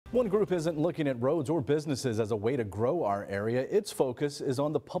One group isn't looking at roads or businesses as a way to grow our area. Its focus is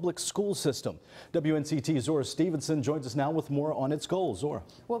on the public school system. WNCT's Zora Stevenson joins us now with more on its goals. Zora.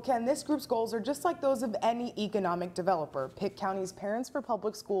 Well, Ken, this group's goals are just like those of any economic developer. Pitt County's Parents for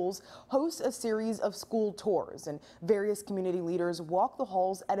Public Schools hosts a series of school tours, and various community leaders walk the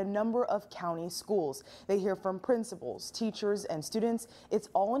halls at a number of county schools. They hear from principals, teachers, and students. It's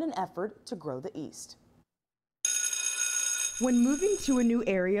all in an effort to grow the East. When moving to a new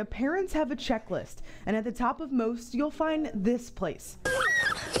area, parents have a checklist, and at the top of most, you'll find this place.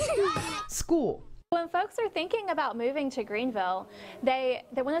 School. When folks are thinking about moving to Greenville,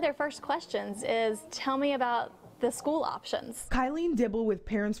 one of their first questions is, tell me about the school options. Kylene Dibble with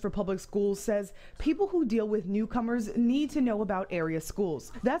Parents for Public Schools says people who deal with newcomers need to know about area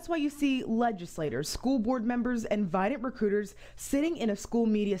schools. That's why you see legislators, school board members, and Vidant recruiters sitting in a school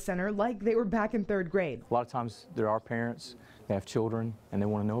media center like they were back in 3rd grade. A lot of times there are parents, they have children, and they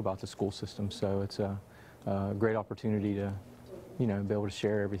want to know about the school system, so it's a great opportunity to be able to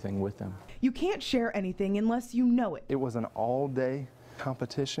share everything with them. You can't share anything unless you know it. It was an all-day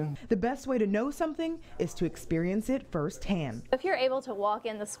competition. The best way to know something is to experience it firsthand. If you're able to walk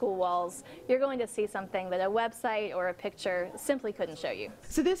in the school walls, you're going to see something that a website or a picture simply couldn't show you.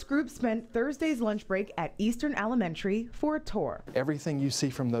 So this group spent Thursday's lunch break at Eastern Elementary for a tour. Everything you see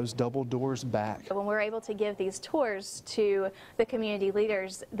from those double doors back. When we're able to give these tours to the community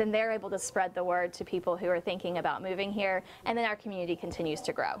leaders, then they're able to spread the word to people who are thinking about moving here, and then our community continues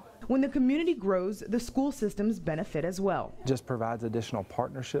to grow. When the community grows, the school systems benefit as well. Just provides additional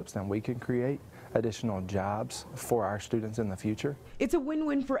partnerships that we can create, additional jobs for our students in the future. It's a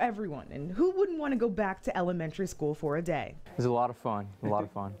win-win for everyone, and who wouldn't want to go back to elementary school for a day? It's a lot of fun, a lot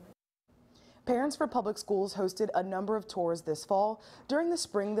of fun. Parents for Public Schools hosted a number of tours this fall. During the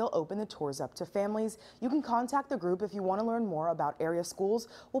spring, they'll open the tours up to families. You can contact the group if you want to learn more about area schools.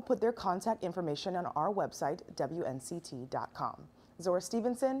 We'll put their contact information on our website, WNCT.com. Zora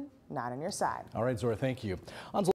Stevenson, 9 on your side. All right, Zora, thank you.